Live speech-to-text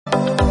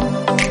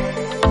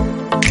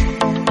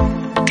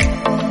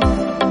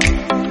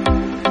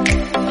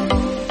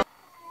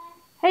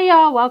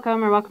Hello,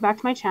 welcome back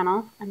to my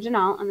channel. I'm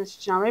Janelle and this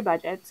is Janelle Ray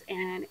Budgets,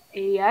 and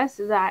yes,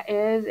 that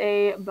is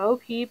a Bo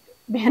Peep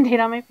band-aid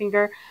on my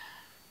finger.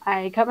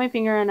 I cut my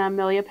finger and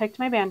Amelia picked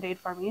my band-aid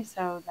for me,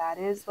 so that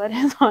is what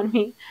is on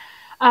me.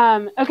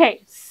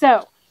 Okay,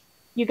 so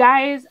you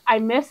guys, I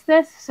missed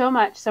this so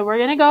much, so we're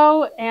gonna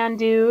go and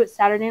do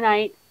Saturday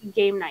night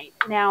game night.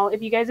 Now,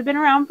 if you guys have been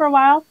around for a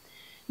while,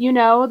 you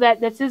know that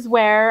this is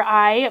where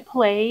I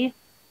play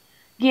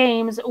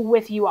games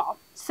with you all.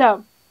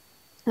 So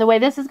the way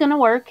this is going to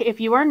work, if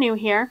you are new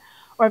here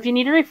or if you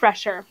need a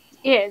refresher,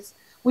 is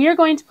we are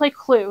going to play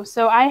Clue.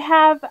 So I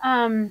have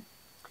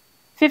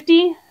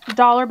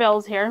 $50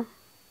 bills here.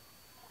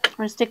 I'm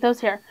going to stick those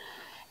here.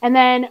 And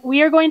then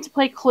we are going to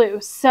play Clue.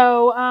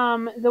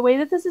 So the way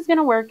that this is going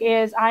to work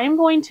is I am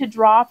going to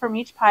draw from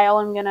each pile.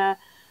 I'm going to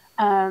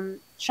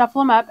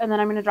shuffle them up, and then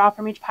I'm going to draw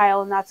from each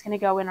pile, and that's going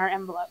to go in our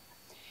envelope.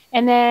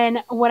 And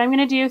then what I'm going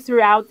to do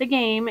throughout the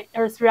game,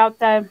 or throughout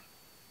the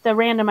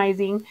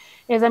randomizing,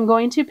 is I'm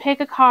going to pick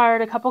a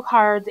couple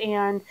cards,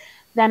 and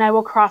then I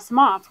will cross them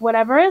off.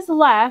 Whatever is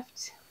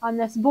left on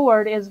this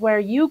board is where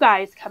you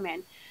guys come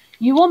in.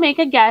 You will make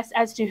a guess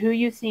as to who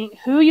you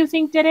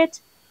think did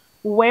it,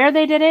 where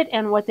they did it,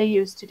 and what they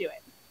used to do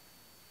it.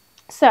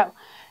 So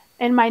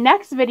in my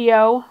next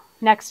video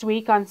next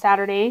week on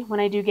Saturday when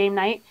I do game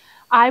night,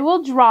 I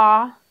will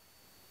draw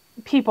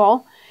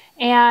people,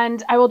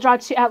 and I will draw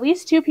at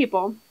least 2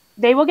 people.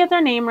 They will get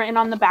their name written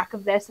on the back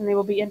of this, and they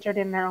will be entered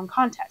in their own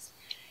contest.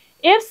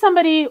 If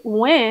somebody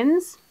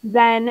wins,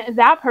 then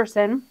that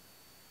person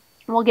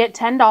will get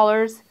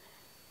 $10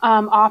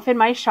 off in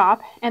my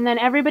shop, and then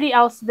everybody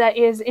else that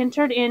is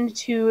entered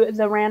into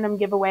the random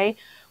giveaway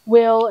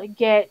will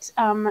get,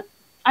 it'll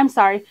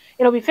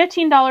be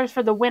 $15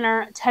 for the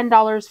winner,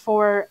 $10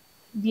 for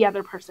the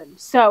other person.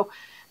 So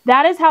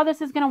that is how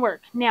this is going to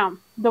work. Now,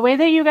 the way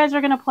that you guys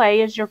are going to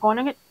play is you're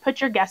going to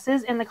put your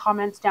guesses in the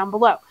comments down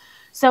below.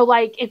 So,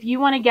 like, if you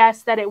want to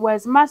guess that it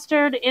was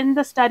mustard in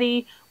the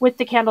study with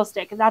the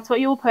candlestick, that's what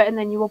you will put, and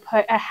then you will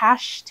put a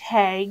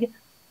hashtag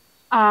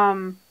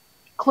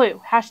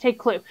clue. Hashtag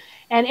clue.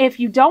 And if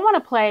you don't want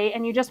to play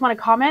and you just want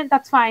to comment,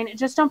 that's fine.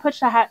 Just don't put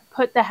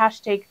the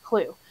hashtag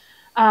clue.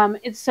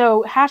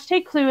 So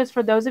hashtag clue is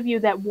for those of you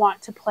that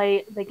want to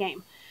play the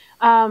game.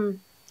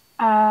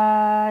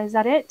 Is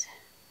that it?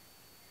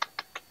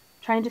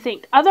 Trying to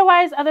think.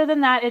 Otherwise, other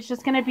than that, it's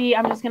just going to be,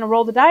 I'm just going to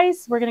roll the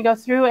dice. We're going to go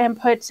through and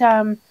put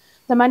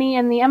the money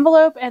in the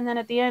envelope, and then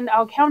at the end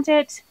I'll count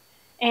it,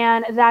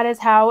 and that is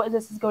how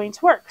this is going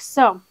to work.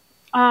 So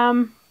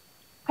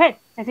okay,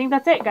 I think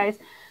that's it, guys.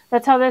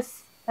 That's how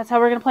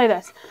we're going to play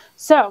this.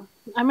 So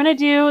I'm going to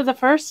do, the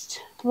first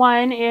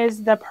one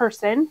is the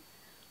person.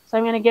 So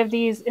I'm going to give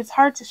these, it's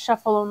hard to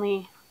shuffle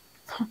only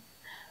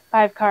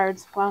 5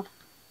 cards. Well,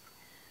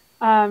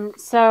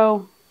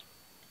 so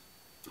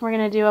we're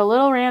going to do a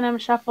little random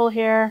shuffle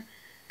here,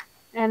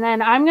 and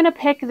then I'm going to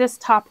pick this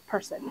top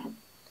person.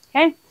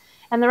 Okay,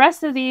 and the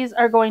rest of these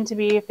are going to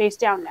be face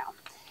down now.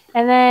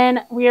 And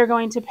then we are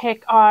going to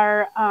pick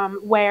our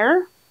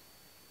where.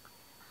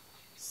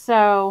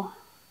 So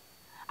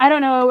I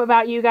don't know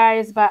about you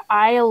guys, but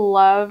I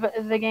love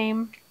the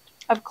game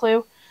of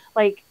Clue.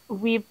 Like,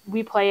 we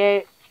play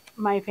it.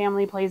 My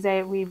family plays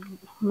it.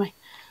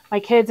 My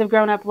kids have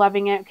grown up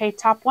loving it. Okay,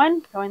 top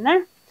one, go in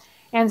there.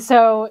 And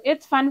so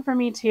it's fun for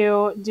me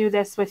to do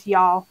this with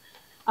y'all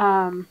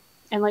and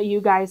let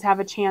you guys have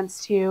a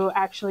chance to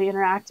actually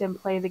interact and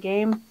play the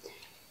game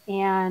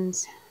and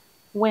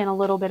win a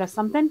little bit of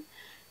something.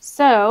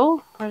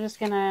 So we're just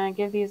going to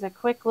give these a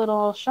quick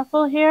little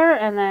shuffle here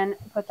and then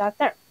put that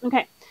there.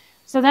 Okay,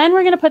 so then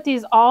we're going to put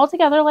these all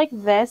together like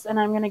this, and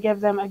I'm going to give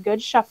them a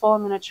good shuffle.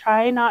 I'm going to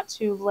try not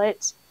to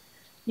let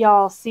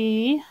y'all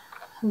see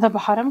the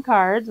bottom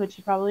cards, which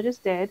you probably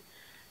just did.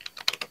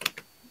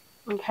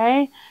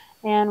 Okay,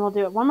 and we'll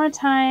do it one more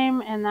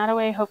time, and that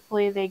way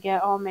hopefully they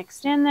get all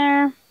mixed in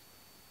there.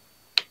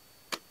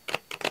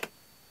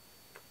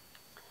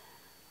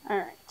 All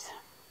right,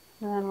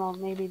 and then we'll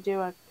maybe do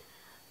a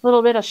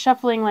little bit of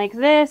shuffling like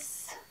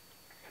this.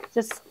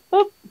 Just,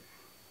 oop,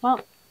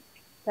 well,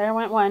 there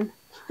went one.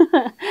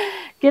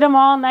 Get them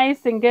all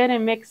nice and good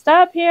and mixed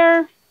up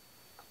here.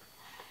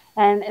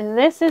 And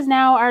this is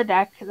now our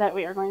deck that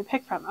we are going to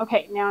pick from.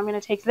 Okay, now I'm going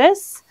to take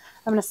this.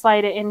 I'm going to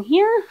slide it in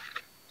here.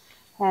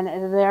 And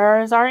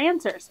there's our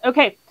answers.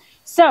 Okay,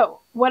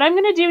 so what I'm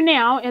going to do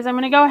now is I'm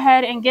going to go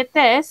ahead and get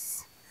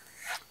this.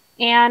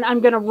 And I'm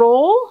going to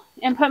roll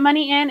and put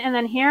money in. And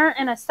then here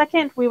in a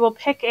second, we will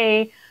pick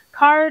a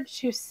card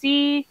to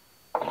see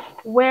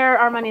where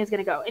our money is going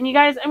to go. And you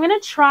guys, I'm going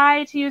to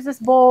try to use this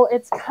bowl.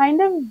 It's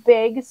kind of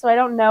big, so I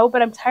don't know.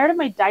 But I'm tired of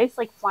my dice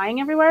like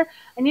flying everywhere.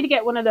 I need to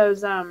get one of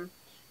those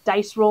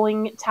dice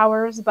rolling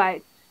towers,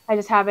 but I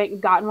just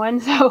haven't gotten one.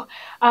 So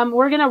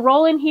we're going to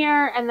roll in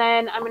here, and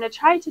then I'm going to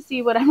try to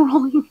see what I'm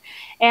rolling,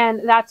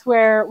 and that's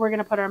where we're going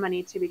to put our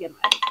money to begin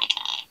with.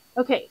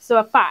 Okay, so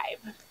a 5.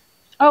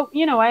 Oh,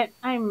 you know what?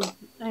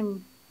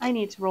 I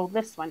need to roll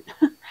this one.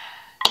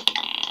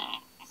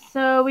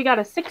 So we got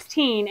a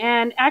 16,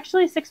 and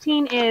actually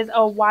 16 is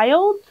a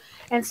wild,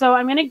 And so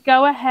I'm going to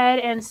go ahead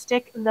and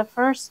stick the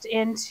first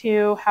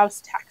into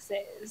house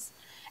taxes.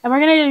 And we're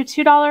going to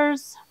do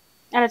 $2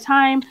 at a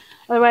time.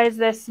 Otherwise,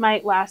 this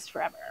might last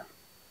forever.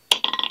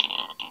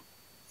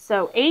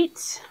 So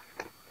 8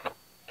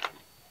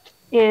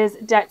 is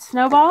debt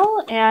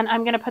snowball. And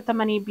I'm going to put the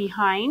money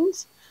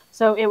behind.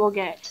 So it will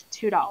get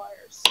 $2.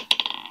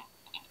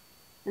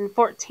 And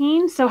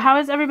 14. So how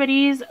is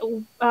everybody's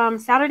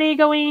Saturday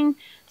going?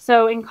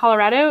 So in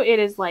Colorado, it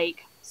is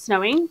like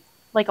snowing,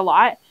 like a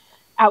lot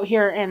out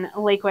here in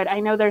Lakewood. I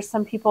know there's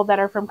some people that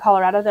are from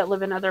Colorado that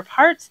live in other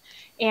parts,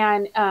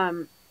 and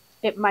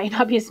it might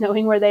not be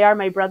snowing where they are.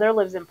 My brother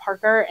lives in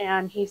Parker,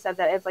 and he said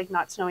that it's like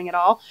not snowing at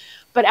all.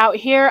 But out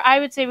here, I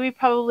would say we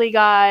probably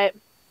got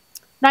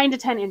 9 to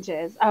 10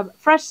 inches of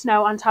fresh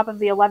snow on top of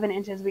the 11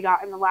 inches we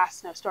got in the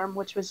last snowstorm,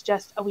 which was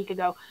just a week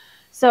ago.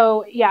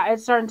 So yeah,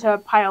 it's starting to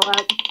pile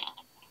up.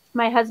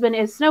 My husband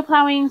is snow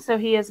plowing, so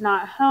he is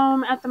not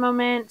home at the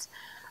moment.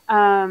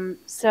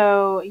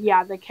 So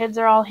yeah, the kids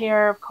are all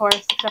here, of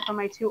course, except for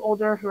my 2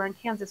 older who are in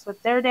Kansas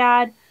with their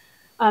dad.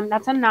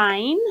 That's a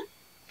 9.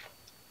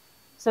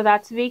 So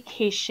that's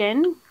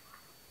vacation.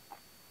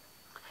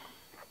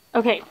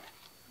 Okay.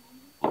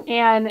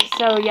 And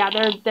so yeah,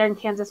 they're in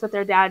Kansas with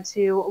their dad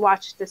to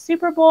watch the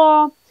Super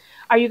Bowl.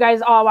 Are you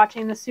guys all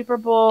watching the Super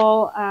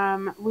Bowl?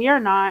 We are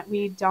not.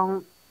 We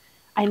don't.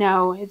 I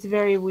know it's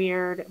very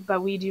weird,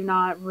 but we do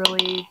not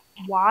really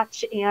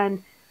watch.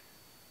 And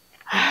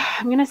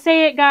I'm going to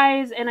say it,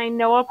 guys, and I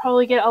know I'll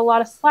probably get a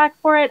lot of slack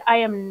for it. I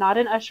am not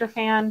an Usher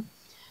fan,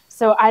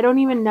 so I don't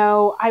even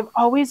know. I've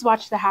always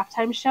watched the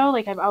halftime show.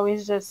 Like, I've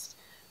always just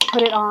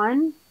put it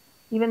on,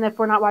 even if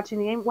we're not watching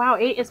the game. Wow,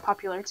 8 is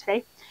popular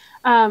today,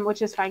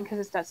 which is fine because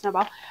it's that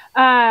snowball.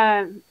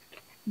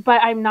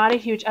 But I'm not a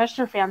huge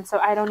Usher fan, so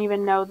I don't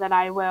even know that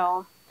I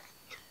will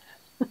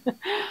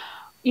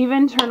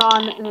even turn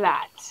on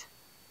that.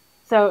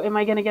 So am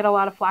I going to get a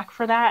lot of flack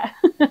for that?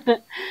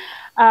 But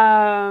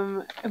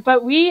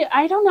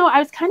I don't know. I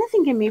was kind of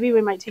thinking maybe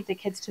we might take the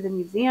kids to the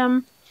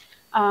museum,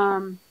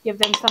 give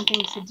them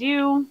something to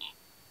do.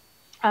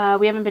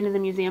 We haven't been to the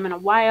museum in a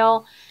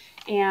while,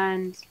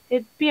 and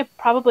it'd be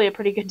probably a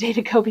pretty good day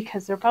to go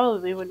because there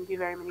probably wouldn't be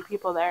very many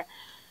people there.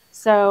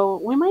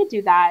 So we might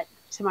do that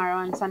tomorrow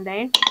on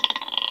Sunday.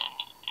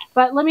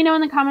 But let me know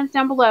in the comments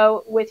down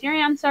below with your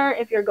answer.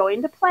 If you're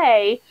going to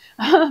play,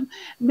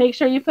 make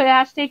sure you put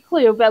hashtag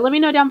clue. But let me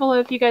know down below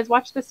if you guys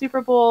watch the Super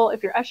Bowl,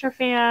 if you're Usher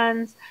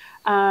fans.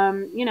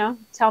 You know,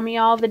 tell me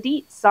all the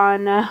deets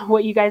on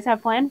what you guys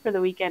have planned for the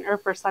weekend, or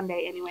for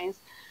Sunday anyways.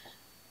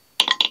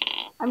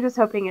 I'm just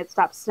hoping it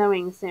stops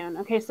snowing soon.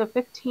 Okay, so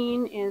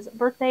 15 is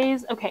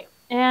birthdays. Okay,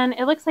 and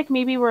it looks like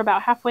maybe we're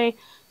about halfway.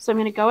 So I'm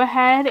going to go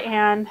ahead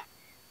and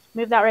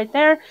move that right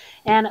there.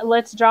 And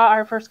let's draw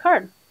our first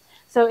card.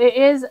 So it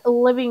is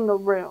living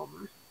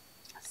room.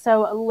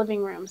 So a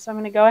living room. So I'm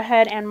going to go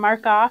ahead and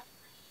mark off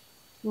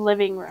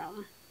living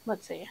room.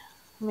 Let's see.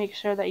 Make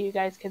sure that you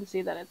guys can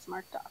see that it's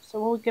marked off.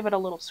 So we'll give it a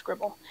little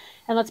scribble.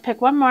 And let's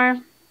pick one more.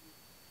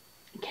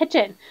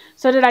 Kitchen.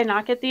 So did I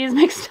not get these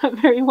mixed up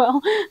very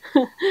well?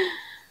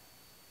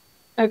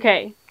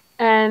 Okay.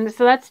 And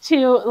so that's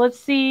 2. Let's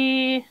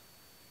see.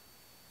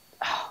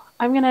 Oh,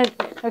 I'm going to,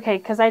 okay,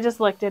 because I just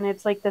looked and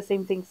it's like the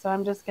same thing. So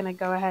I'm just going to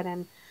go ahead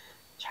and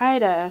try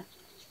to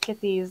get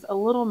these a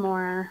little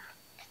more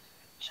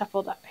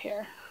shuffled up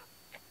here.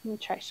 Let me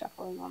try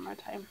shuffling one more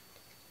time.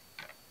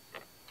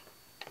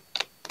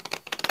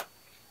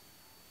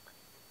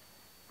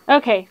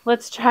 Okay,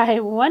 let's try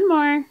one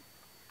more.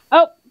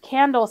 Oh,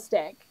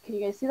 candlestick. Can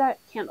you guys see that?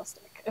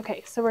 Candlestick.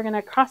 Okay, so we're going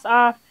to cross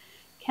off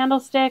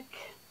candlestick.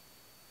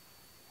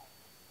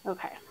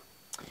 Okay.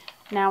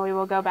 Now we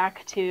will go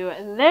back to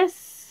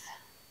this.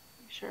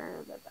 Make sure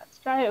that that's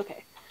dry.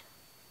 Okay.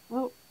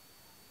 Oh,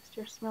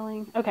 you're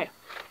smelling. Okay.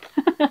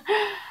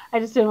 I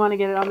just didn't want to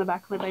get it on the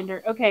back of my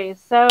binder. Okay,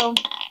 so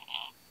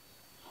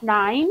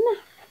 9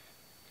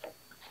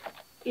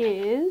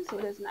 is,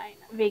 what is 9?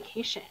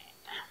 Vacation.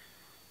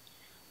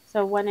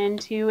 So 1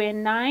 and 2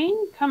 and 9.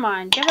 Come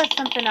on, give us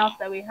something else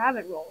that we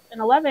haven't rolled.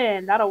 An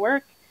 11, that'll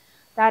work.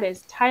 That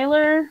is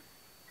Tyler.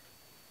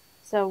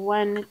 So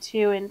 1,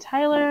 2, and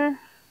Tyler.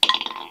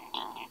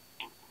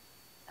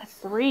 A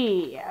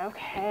 3,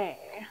 okay.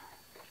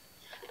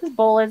 This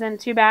bowl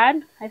isn't too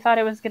bad. I thought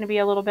it was going to be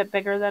a little bit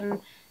bigger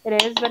than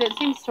it is, but it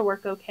seems to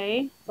work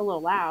okay. It's a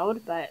little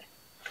loud, but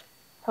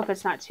hope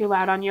it's not too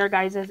loud on your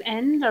guys'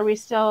 end. Are we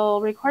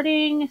still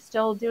recording?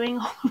 Still doing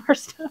all of our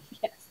stuff?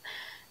 Yes.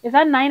 Is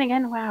that 9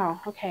 again?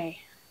 Wow.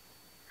 Okay.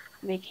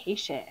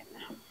 Vacation.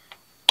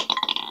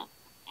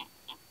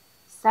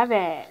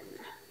 7.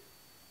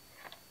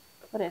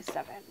 What is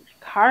 7?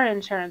 Car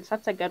insurance.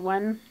 That's a good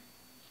one.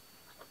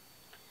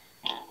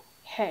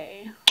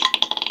 Okay.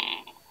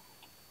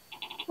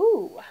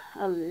 Ooh,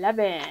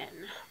 11.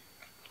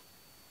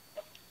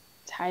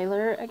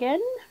 Tyler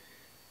again.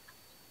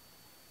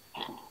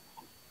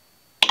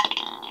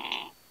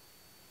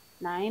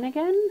 9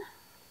 again.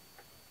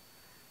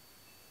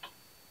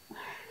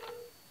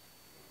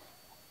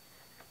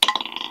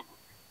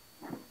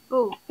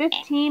 Ooh,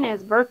 15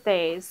 is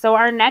birthdays. So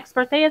our next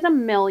birthday is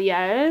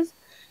Amelia's.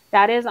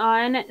 That is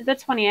on the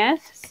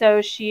 20th.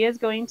 So she is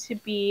going to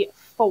be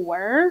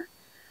 4.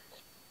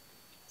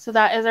 So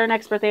that is our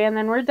next birthday. And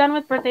then we're done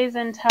with birthdays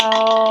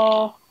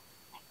until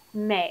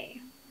May,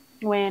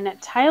 when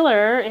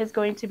Tyler is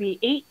going to be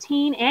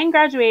 18 and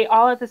graduate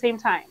all at the same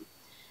time.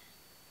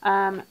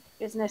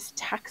 Business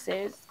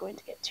taxes is going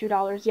to get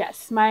 $2.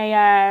 Yes,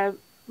 my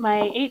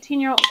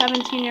 18-year-old,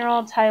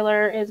 17-year-old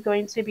Tyler is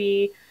going to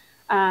be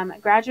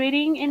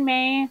graduating in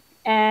May.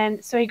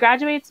 And so he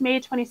graduates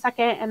May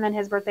 22nd, and then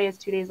his birthday is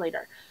 2 days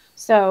later.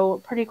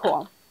 So pretty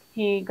cool.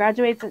 He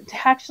graduates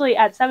actually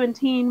at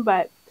 17,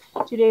 but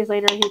 2 days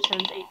later he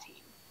turns 18.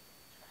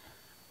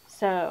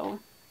 So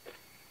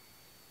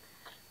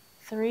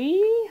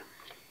 3,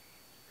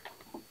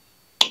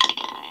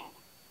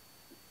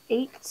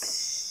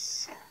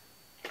 8.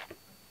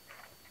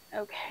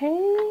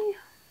 Okay.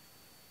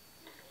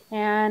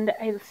 And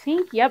I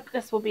think, yep,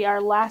 this will be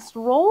our last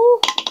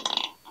roll.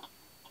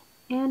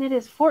 And it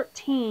is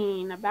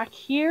 14 back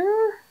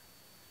here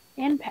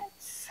in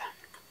pets.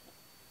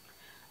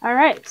 All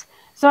right.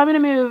 So I'm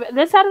going to move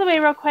this out of the way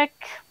real quick.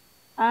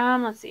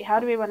 Let's see.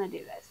 How do we want to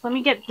do this? Let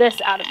me get this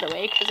out of the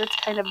way because it's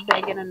kind of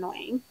big and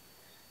annoying.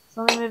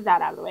 So let me move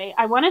that out of the way.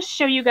 I want to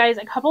show you guys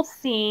a couple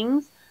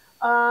things.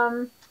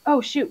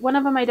 Oh, shoot. One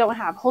of them I don't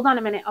have. Hold on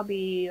a minute. I'll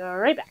be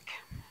right back.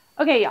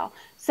 Okay, y'all.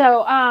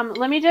 So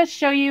let me just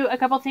show you a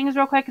couple things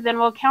real quick. Then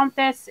we'll count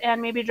this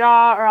and maybe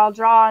draw, or I'll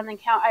draw and then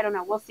count. I don't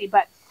know. We'll see.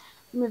 But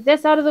move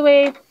this out of the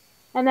way.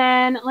 And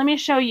then let me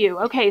show you.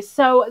 Okay,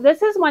 so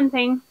this is one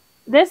thing.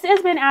 This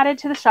has been added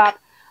to the shop.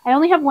 I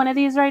only have one of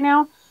these right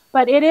now.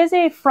 But it is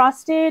a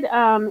frosted,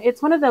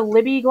 it's one of the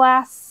Libby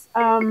glass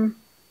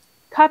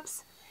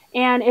cups.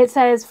 And it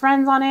says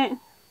Friends on it. I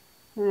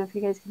don't know if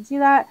you guys can see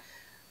that.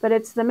 But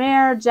it's the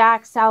Mayor,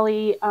 Jack,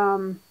 Sally,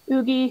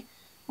 Oogie,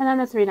 and then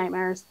the 3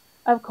 Nightmares,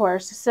 of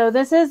course. So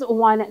this is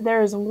one.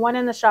 There's one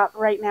in the shop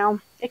right now.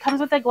 It comes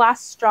with a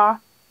glass straw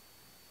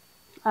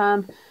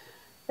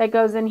that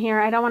goes in here.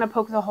 I don't want to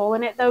poke the hole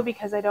in it, though,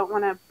 because I don't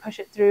want to push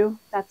it through.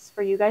 That's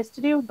for you guys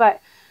to do.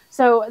 But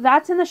so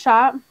that's in the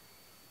shop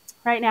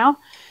right now.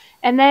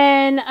 And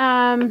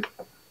then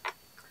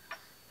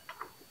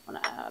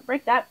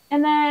break that.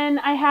 And then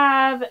I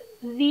have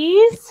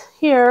these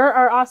here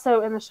are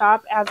also in the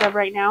shop as of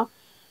right now.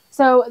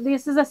 So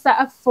this is a set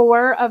of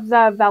 4 of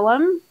the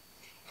vellum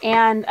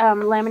and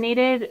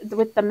laminated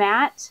with the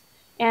mat.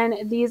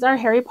 And these are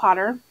Harry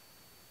Potter.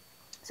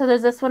 So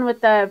there's this one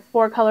with the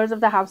 4 colors of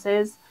the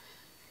houses.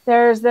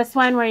 There's this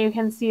one where you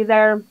can see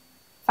they're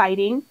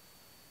fighting.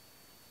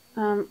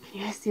 Can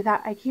you guys see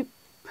that? I keep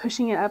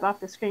pushing it up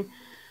off the screen.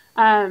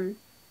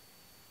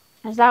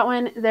 There's that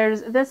one.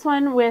 There's this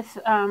one with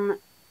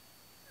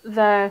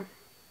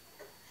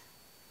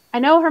I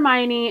know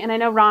Hermione and I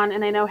know Ron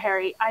and I know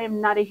Harry. I am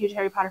not a huge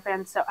Harry Potter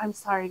fan, so I'm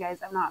sorry guys,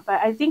 I'm not.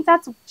 But I think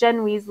that's Jen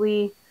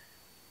Weasley.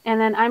 And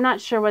then I'm not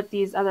sure what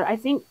these other, I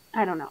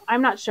don't know.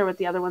 I'm not sure what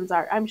the other ones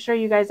are. I'm sure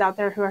you guys out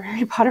there who are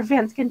Harry Potter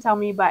fans can tell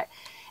me. But,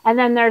 and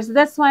then there's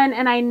this one,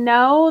 and I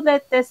know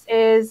that this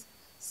is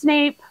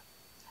Snape,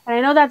 and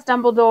I know that's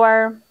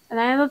Dumbledore, and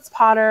I know that's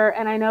Potter,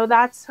 and I know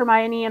that's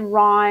Hermione and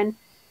Ron.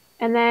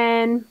 And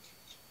then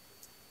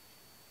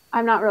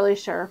I'm not really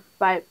sure,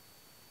 but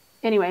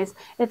anyways,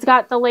 it's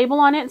got the label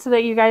on it so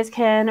that you guys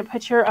can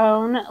put your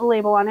own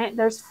label on it.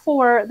 There's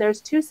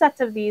 2 sets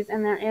of these,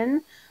 and they're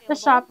in the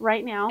shop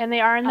right now, and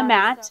they are in the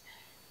mat.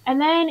 And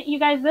then you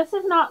guys, this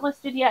is not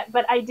listed yet,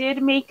 but I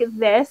did make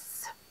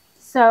this.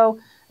 So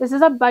this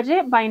is a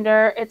budget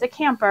binder. It's a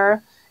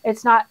camper.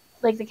 It's not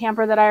like the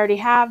camper that I already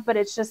have, but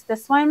it's just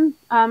this one.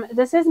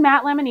 This is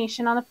matte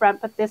lamination on the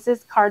front, but this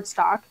is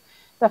cardstock,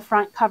 the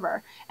front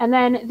cover. And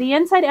then the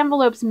inside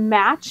envelopes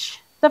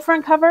match the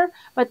front cover,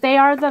 but they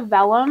are the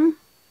vellum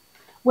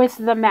with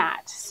the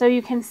mat. So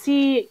you can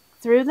see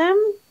through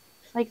them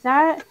like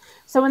that.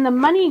 So when the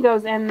money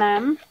goes in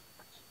them,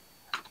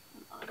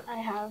 I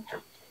have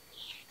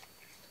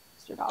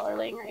extra dollar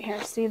laying right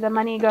here. See, the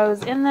money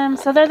goes in them.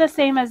 So they're the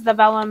same as the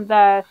vellum,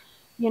 the,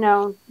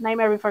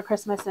 Nightmare Before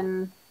Christmas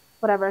and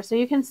whatever. So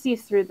you can see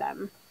through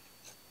them.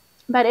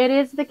 But it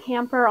is the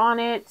camper on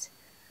it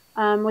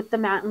with the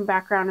mat and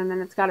background, and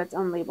then it's got its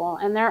own label.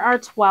 And there are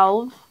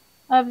 12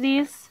 of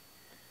these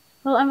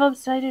little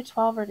envelopes. Did I do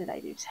 12 or did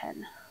I do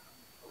 10?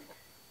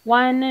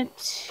 1,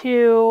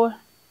 2,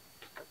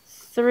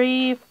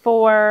 3,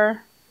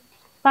 4,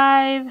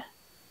 5,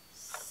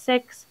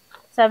 6,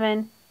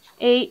 7,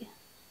 8,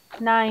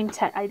 9,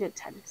 10. I did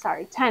 10.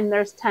 Sorry, 10.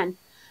 There's 10.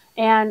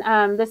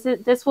 And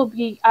this will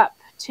be up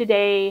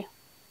today.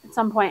 At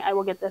some point, I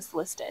will get this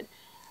listed.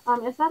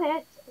 Is that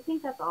it? I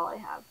think that's all I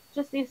have.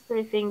 Just these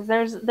 3 things.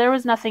 There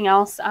was nothing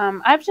else.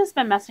 I've just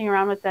been messing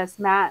around with this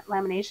matte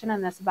lamination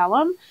and this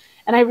vellum,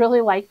 and I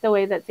really like the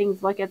way that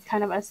things look. It's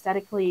kind of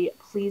aesthetically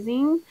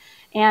pleasing,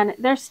 and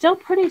they're still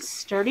pretty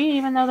sturdy,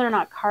 even though they're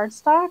not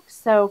cardstock.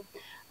 So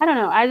I don't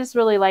know. I just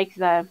really like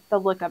the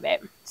look of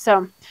it.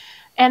 So,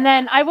 and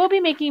then I will be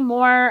making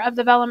more of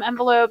the vellum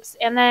envelopes,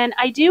 and then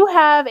I do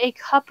have a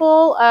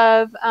couple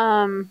of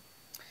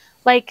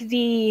like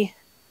the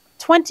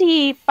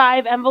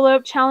 25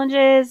 envelope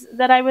challenges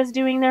that I was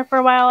doing there for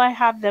a while. I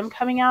have them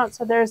coming out.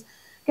 So there's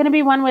going to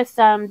be one with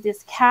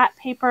this cat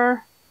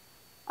paper.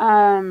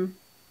 I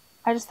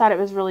just thought it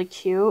was really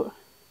cute.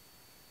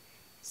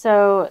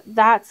 So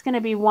that's going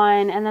to be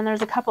one. And then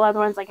there's a couple other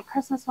ones, like a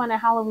Christmas one, a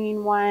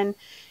Halloween one,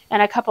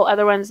 and a couple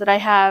other ones that I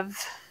have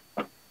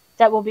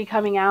that will be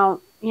coming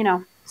out, you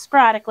know,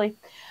 sporadically.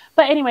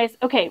 But anyways,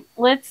 okay,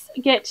 let's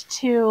get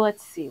to,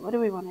 let's see, what do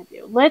we want to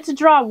do? Let's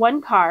draw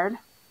one card.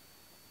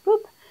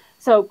 Boop.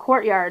 So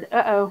courtyard.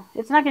 Uh-oh.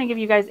 It's not going to give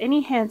you guys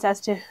any hints as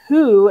to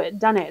who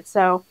done it.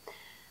 So,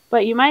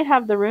 but you might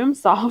have the room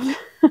solved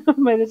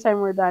by the time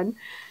we're done.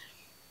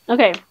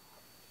 Okay.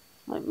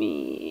 Let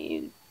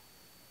me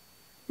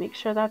make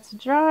sure that's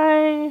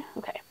dry.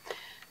 Okay.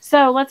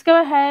 So let's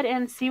go ahead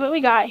and see what we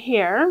got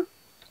here.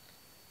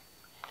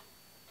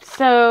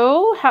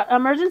 So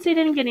emergency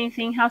didn't get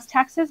anything. House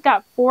taxes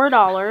got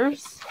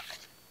 $4.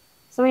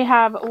 So we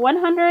have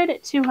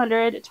 100,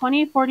 200,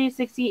 20, 40,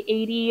 60,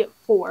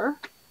 84.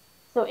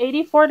 So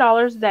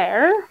 $84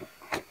 there.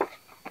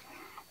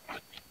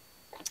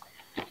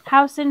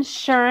 House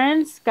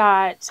insurance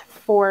got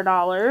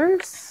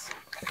 $4.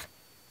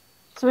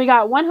 So we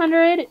got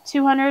 100,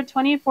 200,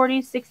 20,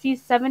 40, 60,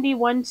 70,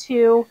 1,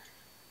 2,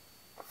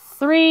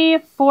 3,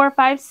 4,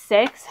 5,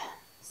 6.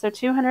 So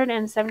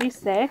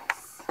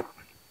 276.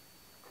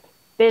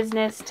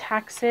 Business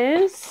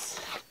taxes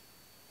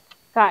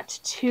got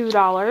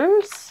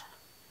 $2.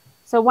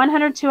 So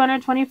 100,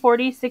 200, 20,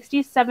 40,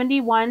 60,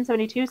 71,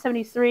 72,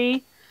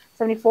 73,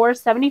 74,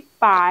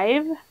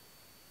 75.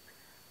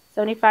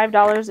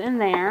 $75 in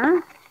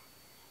there.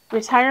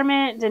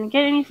 Retirement didn't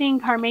get anything.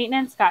 Car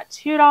maintenance got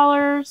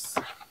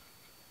 $2.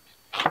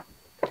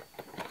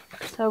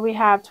 So we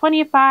have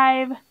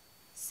 25,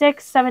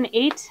 6, 7,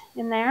 8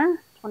 in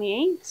there.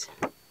 28.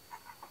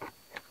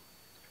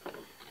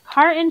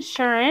 Car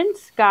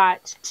insurance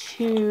got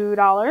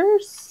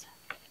 $2.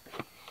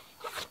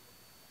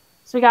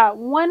 So we got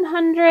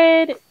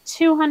 100,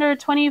 200,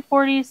 20,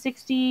 40,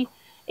 60,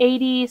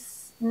 80,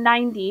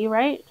 90,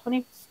 right?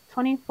 20,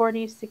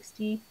 40,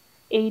 60,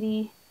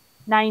 80,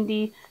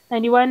 90,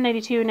 91,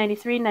 92,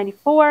 93,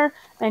 94,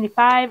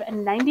 95,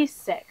 and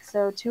 96.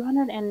 So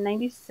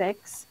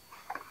 296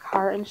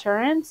 car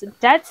insurance.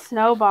 Debt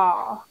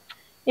snowball.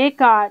 It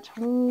got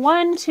 $1,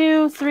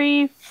 $2,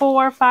 $3, $4,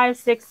 $5,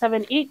 $6,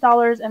 $7,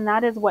 $8, and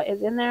that is what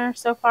is in there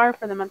so far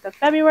for the month of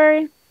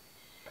February.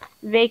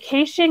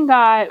 Vacation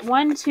got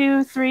 $1,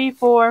 $2, $3,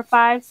 $4, $5,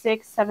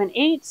 $6, $7,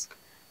 $8.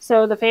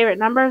 So the favorite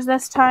numbers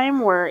this time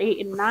were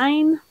 8 and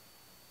 9.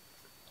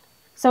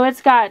 So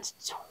it's got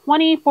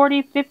 20,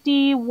 40,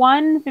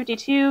 51,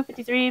 52,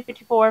 53,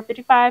 54,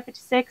 55,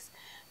 56,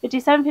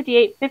 57,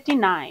 58,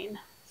 59.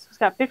 So it's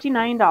got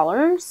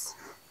 $59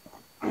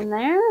 in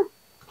there.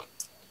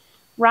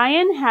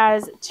 Ryan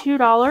has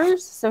 $2.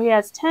 So he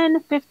has 10,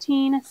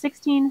 15,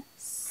 16,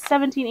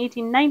 17,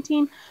 18,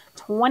 19,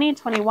 20,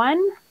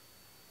 21.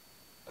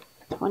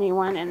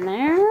 21 in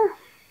there.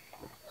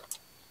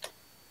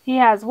 He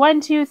has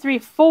 1, 2, 3,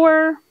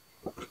 4.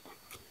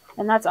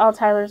 And that's all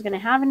Tyler's going to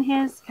have in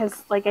his.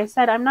 Because, like I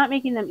said, I'm not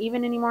making them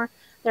even anymore.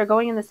 They're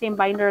going in the same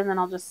binder, and then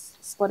I'll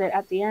just split it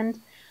at the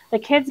end. The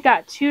kids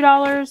got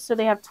 $2, so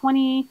they have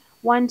 20,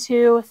 1,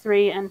 2,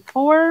 3, and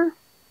 4.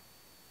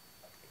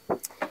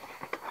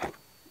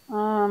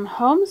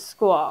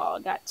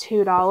 Homeschool got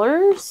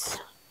 $2.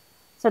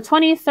 So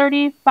 20,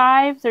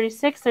 35,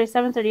 36,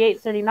 37,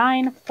 38,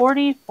 39,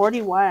 40,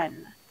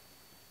 41.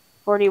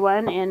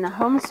 41 in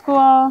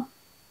homeschool.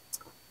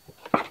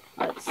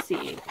 Let's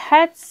see.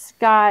 Pets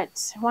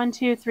got 1,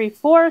 2, 3,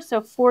 4.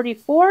 So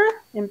 44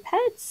 in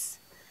pets.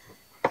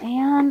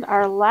 And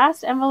our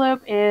last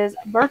envelope is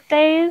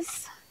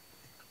birthdays.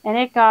 And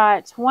it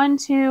got 1,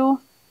 2,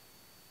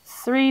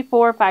 3,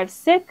 4, 5,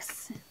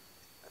 6.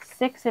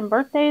 6 in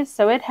birthdays.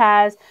 So it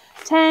has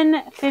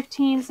 10,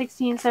 15,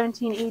 16,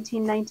 17,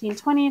 18, 19,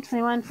 20,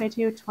 21,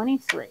 22,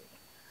 23.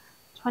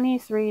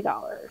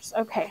 $23.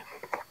 Okay.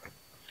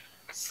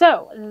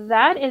 So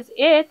that is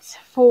it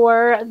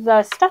for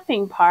the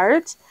stuffing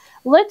part.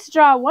 Let's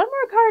draw one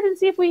more card and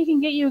see if we can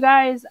get you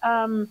guys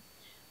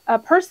a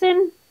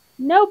person.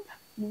 Nope.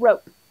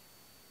 Rope.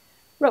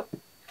 Rope.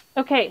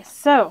 Okay,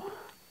 so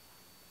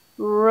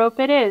rope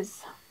it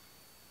is.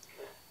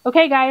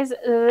 Okay, guys,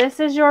 this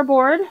is your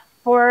board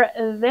for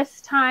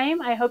this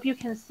time. I hope you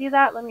can see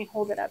that. Let me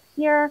hold it up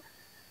here.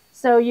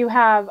 So you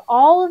have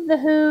all of the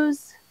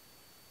who's.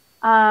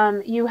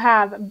 You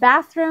have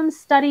bathroom,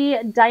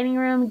 study, dining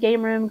room,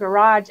 game room,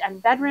 garage,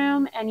 and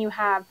bedroom. And you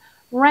have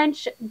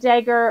wrench,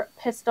 dagger,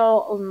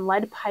 pistol, and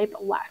lead pipe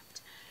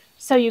left.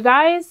 So you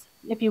guys,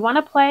 if you want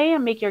to play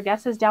and make your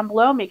guesses down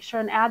below, make sure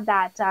and add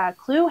that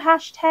clue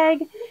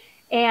hashtag.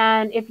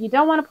 And if you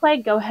don't want to play,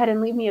 go ahead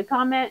and leave me a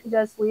comment.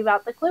 Just leave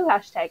out the clue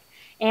hashtag.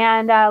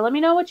 And let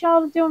me know what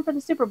y'all are doing for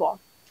the Super Bowl.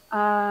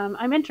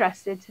 I'm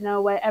interested to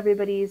know what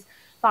everybody's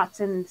thoughts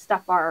and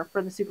stuff are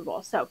for the Super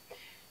Bowl. So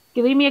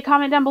leave me a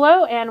comment down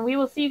below, and we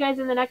will see you guys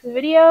in the next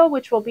video,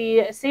 which will be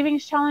a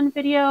savings challenge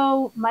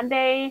video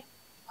Monday,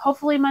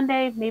 hopefully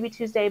Monday, maybe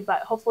Tuesday,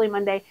 but hopefully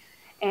Monday.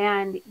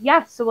 And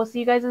yeah, so we'll see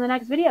you guys in the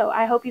next video.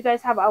 I hope you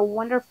guys have a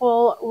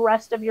wonderful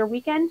rest of your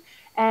weekend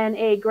and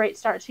a great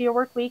start to your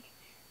work week.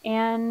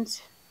 And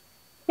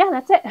yeah,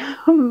 that's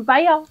it.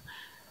 Bye, y'all.